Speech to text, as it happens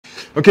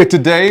Okay,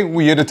 today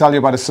we're here to tell you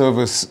about a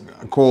service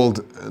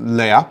called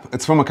Layup.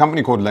 It's from a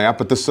company called Layup,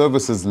 but the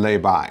service is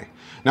Layby.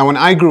 Now, when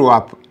I grew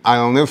up,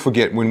 I'll never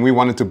forget when we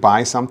wanted to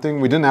buy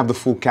something, we didn't have the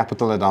full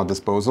capital at our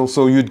disposal.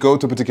 So you'd go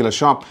to a particular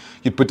shop,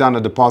 you'd put down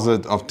a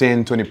deposit of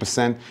 10,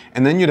 20%,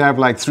 and then you'd have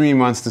like 3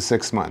 months to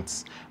 6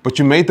 months. But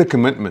you made the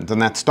commitment and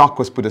that stock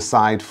was put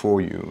aside for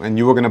you and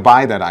you were going to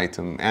buy that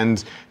item.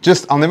 And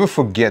I'll never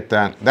forget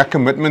that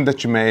commitment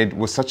that you made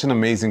was such an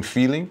amazing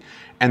feeling.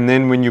 And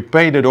then when you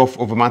paid it off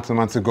over months and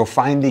months to go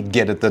finally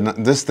get it,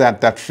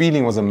 that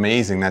feeling was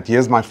amazing. That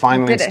here's my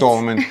final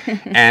installment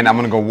and I'm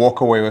going to go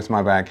walk away with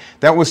my bag.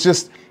 That was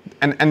just,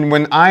 and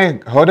when I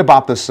heard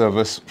about this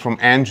service from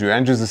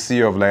Andrew's the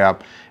CEO of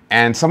Layup,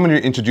 and someone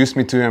introduced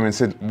me to him and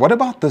said, what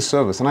about this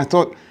service? And I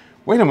thought,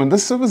 wait a minute,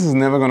 this service is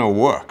never going to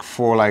work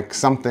for like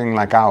something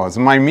like ours.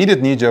 And my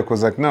immediate knee jerk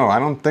was like, no, I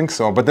don't think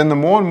so. But then the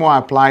more and more I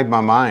applied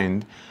my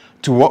mind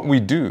to what we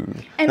do.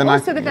 And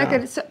also the fact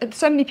that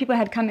so many people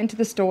had come into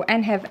the store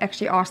and have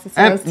actually asked the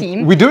sales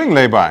team. We're doing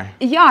lay-by.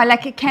 Yeah,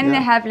 like can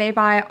they have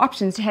lay-by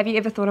options? Have you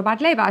ever thought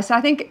about lay-by? So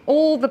I think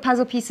all the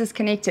puzzle pieces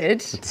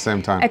connected. At the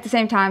same time. At the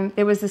same time,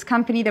 there was this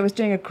company that was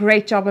doing a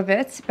great job of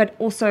it, but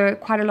also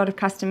quite a lot of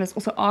customers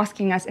also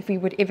asking us if we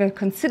would ever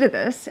consider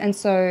this. And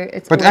so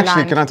it's But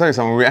actually, can I tell you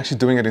something? We're actually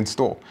doing it in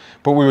store.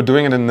 But we were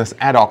doing it in this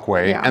ad hoc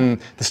way. Yeah. And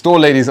the store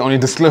ladies only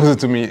disclosed it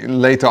to me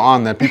later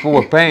on that people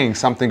were paying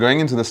something going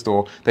into the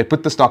store. They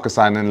put the stock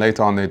aside and then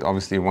later on they'd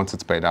obviously once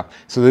it's paid up.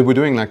 So they were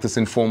doing like this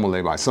informal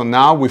lay-by. So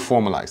now we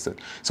formalized it.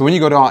 So when you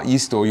go to our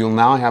e-store, you'll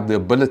now have the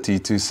ability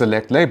to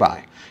select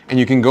lay-by and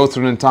you can go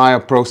through an entire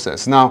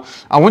process. Now,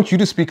 I want you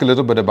to speak a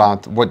little bit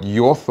about what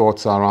your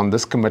thoughts are on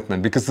this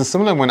commitment, because it's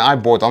similar when I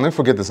bought, I'll never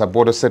forget this, I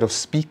bought a set of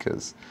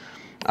speakers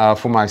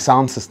for my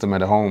sound system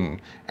at home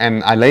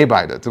and I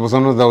lay-byed it. It was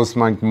one of those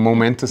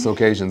momentous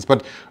occasions.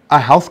 But a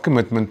health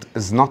commitment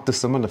is not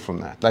dissimilar from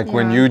that. Like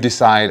when you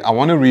decide, I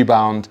want to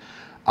rebound,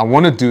 I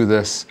want to do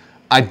this.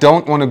 I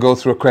don't want to go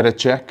through a credit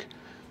check.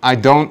 I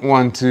don't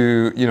want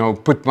to,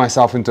 put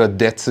myself into a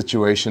debt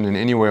situation in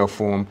any way or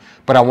form,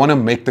 but I want to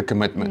make the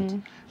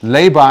commitment.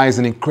 Lay-by is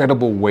an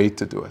incredible way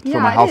to do it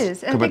from a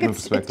health commitment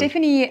perspective. It's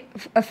definitely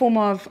a form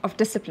of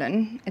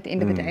discipline at the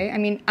end of the day. I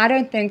mean, I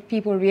don't think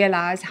people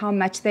realize how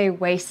much they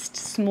waste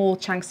small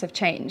chunks of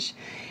change.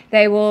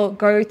 They will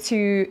go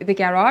to the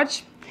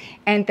garage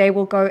and they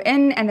will go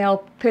in and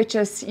they'll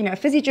purchase, a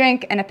fizzy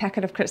drink and a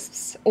packet of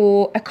crisps,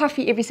 or a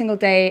coffee every single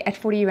day at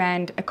 40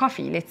 Rand a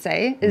coffee, let's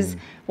say, is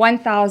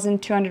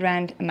 1,200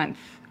 Rand a month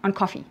on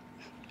coffee.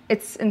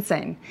 It's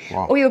insane.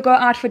 Wow. Or you'll go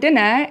out for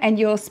dinner and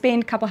you'll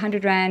spend a couple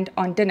 £100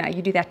 on dinner.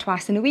 You do that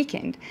twice in a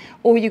weekend.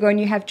 Or you go and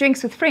you have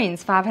drinks with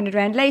friends, 500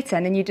 Rand later,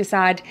 and then you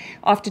decide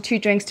after 2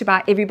 drinks to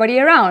buy everybody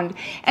around.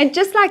 And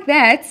just like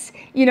that,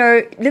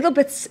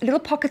 little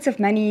pockets of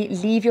money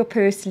leave your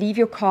purse, leave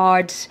your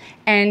card,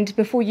 and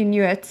before you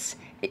knew it,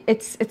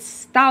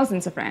 it's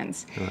thousands of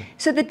rands. Right.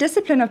 So the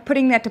discipline of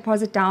putting that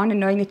deposit down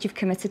and knowing that you've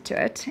committed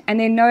to it, and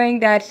then knowing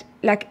that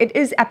it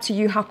is up to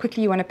you how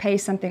quickly you want to pay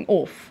something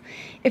off.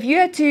 If you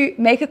had to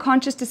make a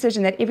conscious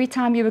decision that every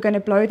time you were going to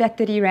blow that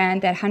 30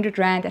 Rand, that 100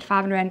 Rand, that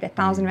 500 Rand, that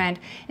 1,000 Rand,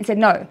 and said,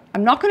 no,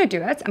 I'm not going to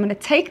do it. I'm going to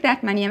take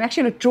that money. I'm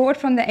actually going to draw it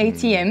from the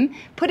ATM,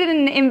 put it in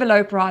an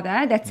envelope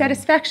rather. That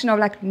satisfaction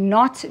of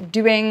not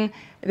doing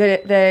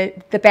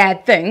the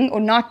bad thing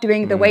or not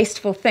doing the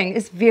wasteful thing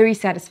is very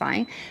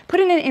satisfying. Put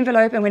it in an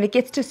envelope, and when it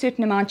gets to a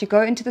certain amount, you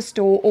go into the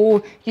store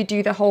or you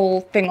do the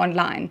whole thing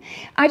online.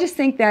 I just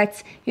think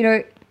that,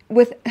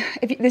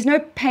 if there's no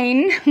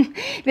pain,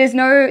 there's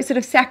no sort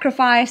of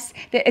sacrifice,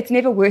 it's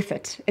never worth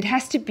it. It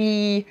has to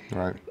be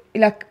right. Do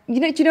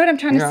you know what I'm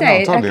trying to say?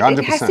 No,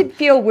 totally, it has to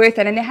feel worth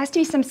it, and there has to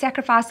be some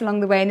sacrifice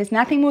along the way, and there's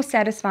nothing more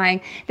satisfying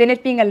than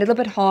it being a little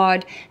bit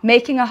hard,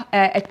 making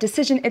a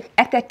decision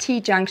at that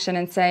T-junction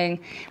and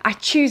saying, I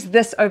choose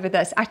this over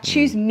this. I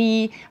choose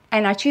me,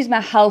 and I choose my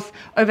health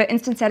over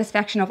instant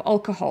satisfaction of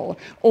alcohol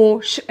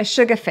or a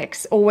sugar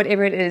fix or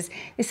whatever it is.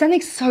 There's something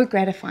so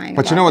gratifying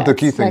But about you know what that. the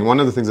key thing, one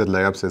of the things that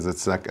Layup says,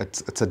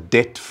 it's a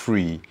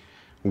debt-free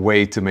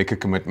way to make a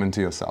commitment to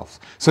yourself.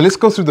 So let's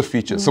go through the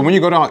features. So when you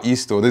go to our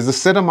e-store, there's a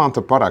set amount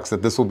of products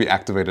that this will be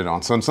activated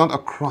on. So it's not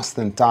across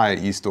the entire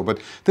e-store,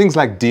 but things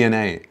like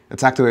DNA,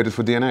 it's activated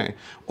for DNA.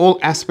 All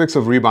aspects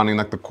of rebounding,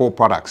 like the core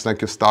products, like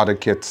your starter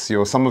kits,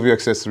 some of your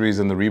accessories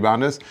and the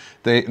rebounders,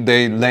 they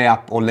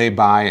Layup or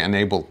Layby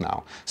enabled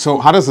now. So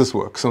how does this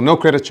work? So no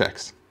credit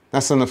checks.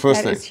 That's on the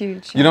first thing. That is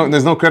huge.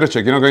 There's no credit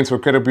check. You're not going to a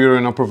credit bureau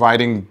and not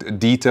providing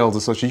details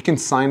associated. You can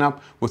sign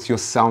up with your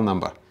cell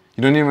number.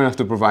 You don't even have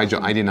to provide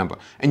your ID number.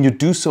 And you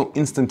do so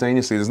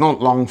instantaneously. There's no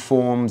long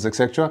forms,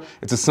 etc.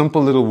 It's a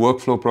simple little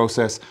workflow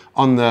process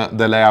on the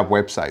Layup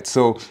website.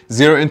 So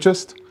 0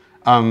 interest,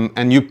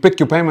 and you pick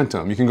your payment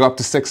term. You can go up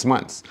to 6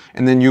 months.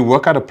 And then you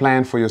work out a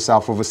plan for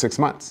yourself over 6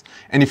 months.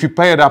 And if you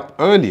pay it up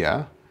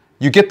earlier,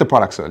 you get the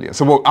products earlier.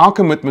 So what our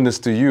commitment is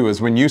to you is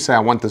when you say, I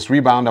want this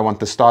rebound, I want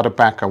the starter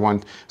pack, I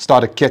want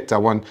starter kit, I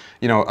want,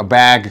 you know, a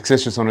bag,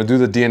 accessories, I want to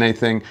do the DNA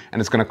thing, and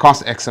it's going to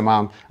cost X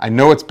amount. I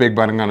know it's big,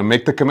 but I'm going to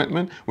make the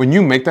commitment. When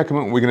you make that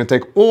commitment, we're going to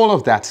take all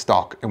of that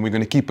stock and we're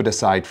going to keep it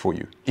aside for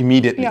you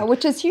immediately. Yeah,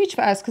 which is huge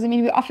for us because, I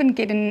mean, we often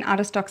get in an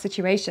out-of-stock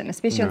situation,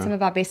 especially on some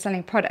of our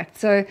best-selling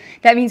products. So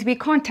that means we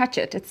can't touch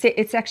it.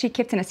 It's actually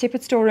kept in a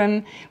separate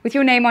storeroom with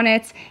your name on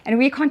it, and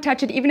we can't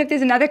touch it. Even if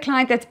there's another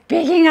client that's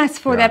begging us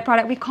for that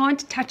product, we can't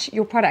touch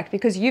your product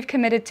because you've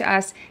committed to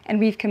us and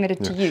we've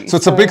committed to you. So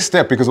it's a big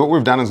step because what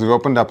we've done is we've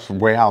opened up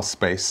warehouse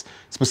space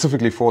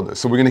specifically for this.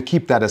 So we're going to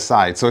keep that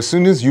aside. So as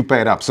soon as you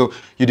pay it up, so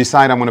you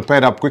decide I'm going to pay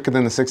it up quicker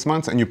than the 6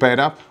 months and you pay it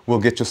up, we'll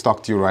get your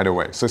stock to you right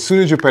away. So as soon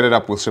as you pay it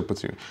up, we'll ship it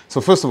to you. So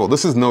first of all,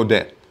 this is no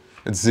debt.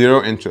 It's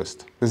zero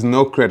interest. There's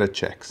no credit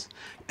checks.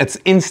 It's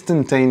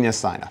instantaneous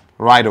sign up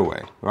right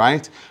away,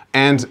 right?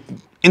 And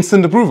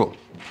instant approval.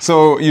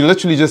 So you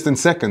literally just in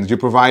seconds, you're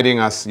providing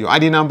us your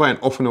ID number and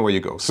off and away you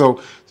go. So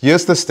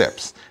here's the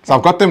steps. So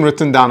I've got them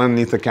written down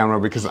underneath the camera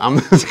because I'm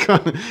just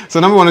gonna.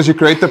 So number one is you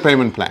create the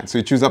payment plan. So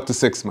you choose up to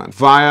 6 months.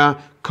 Via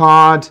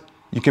card,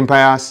 you can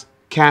pay us.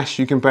 Cash,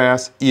 you can pay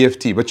us.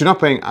 EFT, but you're not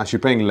paying us, you're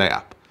paying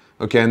Layup.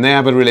 Okay, and they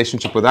have a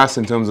relationship with us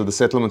in terms of the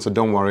settlement, so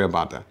don't worry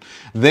about that.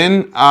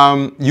 Then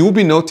you will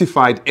be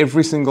notified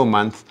every single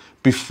month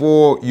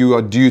before you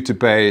are due to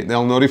pay.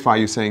 They'll notify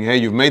you saying, hey,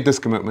 you've made this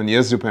commitment,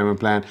 here's your payment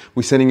plan,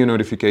 we're sending you a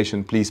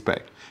notification, please pay.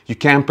 You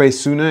can pay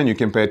sooner and you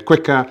can pay it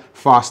quicker,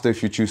 faster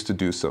if you choose to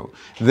do so.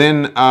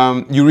 Then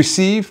you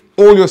receive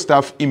all your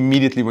stuff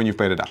immediately when you've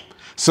paid it up.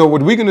 So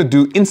what we're going to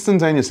do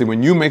instantaneously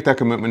when you make that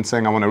commitment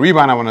saying, I want a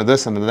rebound, I want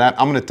this and that,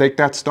 I'm going to take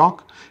that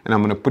stock and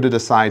I'm going to put it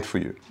aside for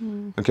you,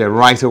 okay,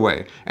 right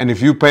away. And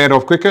if you pay it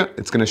off quicker,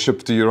 it's going to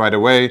ship to you right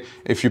away.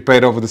 If you pay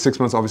it over the 6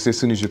 months, obviously as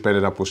soon as you paid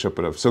it up, we'll ship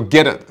it off. So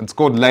get it. It's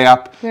called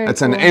Layup.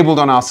 It's enabled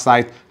on our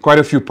site. Quite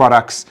a few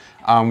products.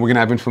 We're going to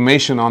have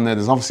information on there.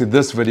 There's obviously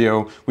this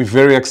video. We're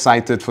very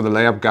excited for the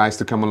Layup guys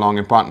to come along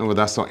and partner with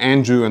us. So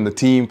Andrew and the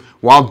team,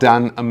 well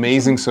done.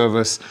 Amazing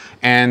service.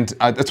 And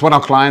it's what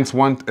our clients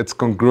want. It's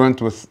congruent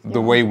with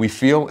the way we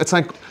feel. It's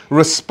like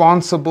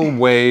responsible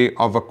way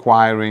of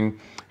acquiring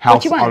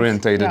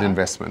health-orientated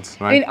investments,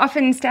 right? I mean,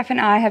 often Staf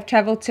and I have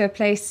traveled to a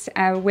place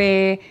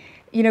where,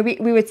 you know,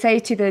 we would say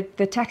to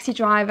the taxi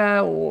driver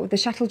or the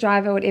shuttle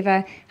driver or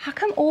whatever, how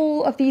come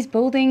all of these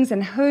buildings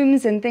and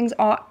homes and things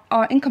are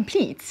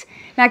incomplete?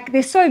 Like,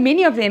 there's so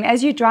many of them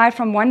as you drive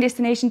from one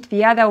destination to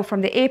the other or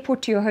from the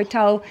airport to your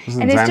hotel.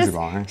 And there's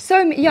Zanzibar, just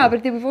so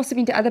but we've also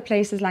been to other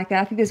places like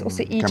that. I think there's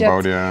also Egypt.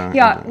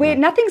 Cambodia. Where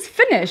nothing's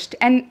finished.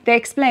 And they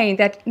explain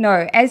that,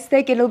 no, as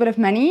they get a little bit of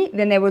money,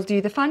 then they will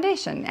do the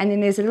foundation. And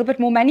then there's a little bit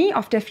more money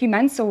after a few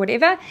months or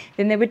whatever,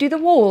 then they would do the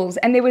walls.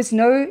 And there was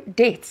no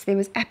debts. There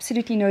was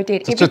absolutely no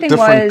debt. It's everything a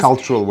different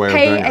cultural way of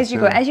doing it. As you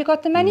go. As you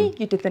got the money,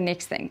 you did the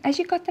next thing. As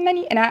you got the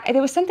money. And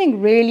there was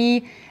something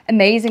really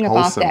amazing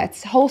about that.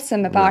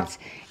 Wholesome about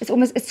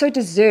it's so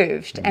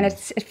deserved and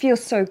it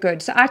feels so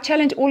good. So I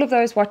challenge all of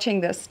those watching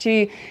this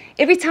to,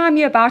 every time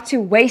you're about to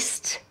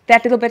waste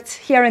that little bit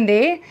here and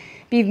there,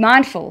 be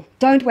mindful.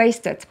 Don't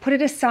waste it. Put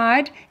it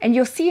aside and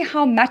you'll see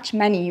how much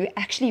money you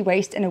actually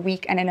waste in a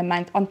week and in a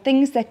month on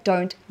things that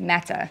don't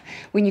matter.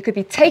 When you could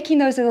be taking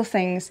those little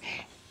things,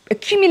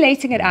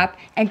 accumulating it up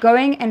and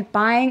going and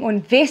buying or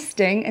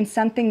investing in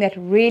something that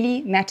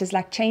really matters,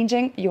 like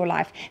changing your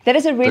life. That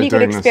is a really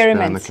good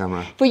experiment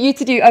for you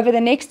to do over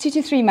the next 2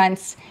 to 3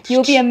 months.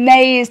 You'll be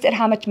amazed at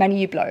how much money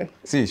you blow.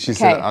 See, she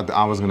said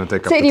I was going to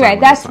take up so the anyway, time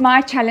that's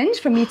my challenge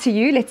from me to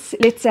you. Let's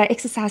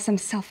exercise some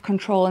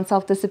self-control and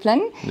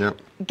self-discipline.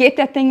 Yep. Get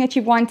that thing that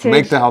you wanted.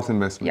 Make the health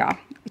investment. Yeah.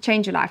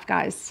 Change your life,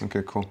 guys.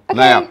 Okay, cool. Okay.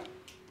 Layup.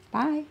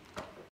 Bye.